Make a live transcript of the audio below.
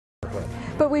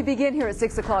But we begin here at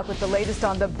 6 o'clock with the latest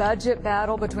on the budget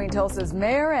battle between Tulsa's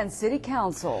mayor and city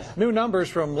council. New numbers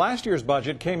from last year's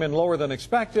budget came in lower than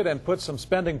expected and put some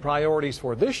spending priorities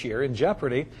for this year in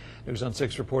jeopardy. News on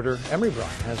 6 reporter Emery Bryan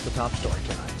has the top story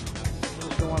tonight.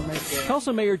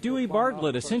 Tulsa Mayor Dewey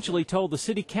Bartlett essentially told the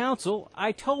city council,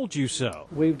 "I told you so."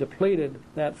 We've depleted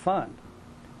that fund.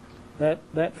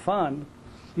 That fund,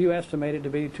 you estimated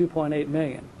to be $2.8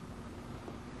 million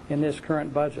in this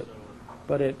current budget.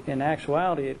 But in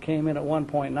actuality, it came in at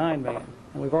 $1.9 million,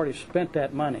 and we've already spent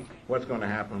that money. What's going to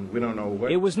happen? We don't know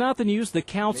what. It was not the news the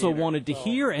council wanted to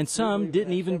hear, and some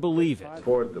didn't even believe it.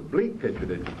 For the bleak picture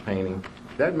that you're painting,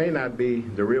 that may not be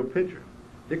the real picture.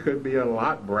 It could be a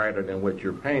lot brighter than what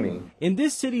you're painting. In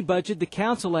this city budget, the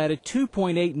council added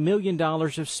 $2.8 million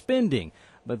of spending,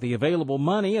 but the available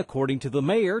money, according to the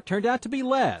mayor, turned out to be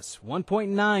less,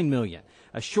 $1.9 million,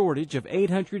 a shortage of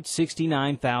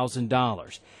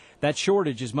 $869,000. That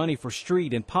shortage is money for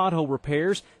street and pothole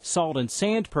repairs, salt and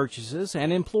sand purchases,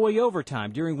 and employee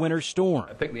overtime during winter storm.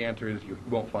 I think the answer is you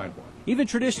won't find one. Even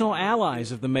traditional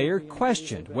allies of the mayor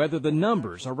questioned whether the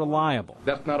numbers are reliable.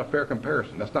 That's not a fair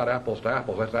comparison. That's not apples to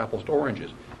apples. That's apples to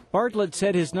oranges. Bartlett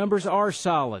said his numbers are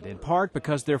solid, in part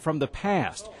because they're from the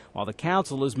past, while the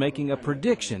council is making a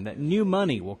prediction that new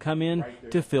money will come in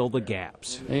to fill the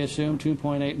gaps. They assume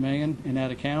 $2.8 million in that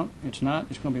account. It's not.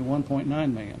 It's going to be $1.9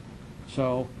 million.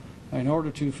 So in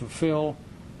order to fulfill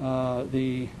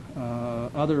the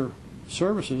other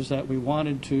services that we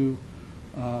wanted to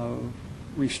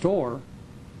restore,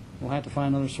 we'll have to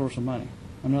find another source of money,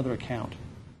 another account.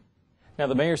 Now,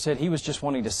 the mayor said he was just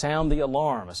wanting to sound the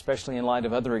alarm, especially in light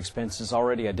of other expenses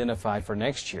already identified for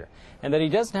next year, and that he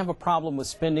doesn't have a problem with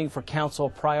spending for council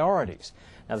priorities.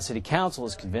 Now, the city council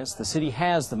is convinced the city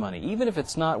has the money, even if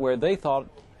it's not where they thought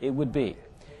it would be.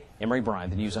 Emery Bryan,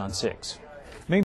 the News on 6.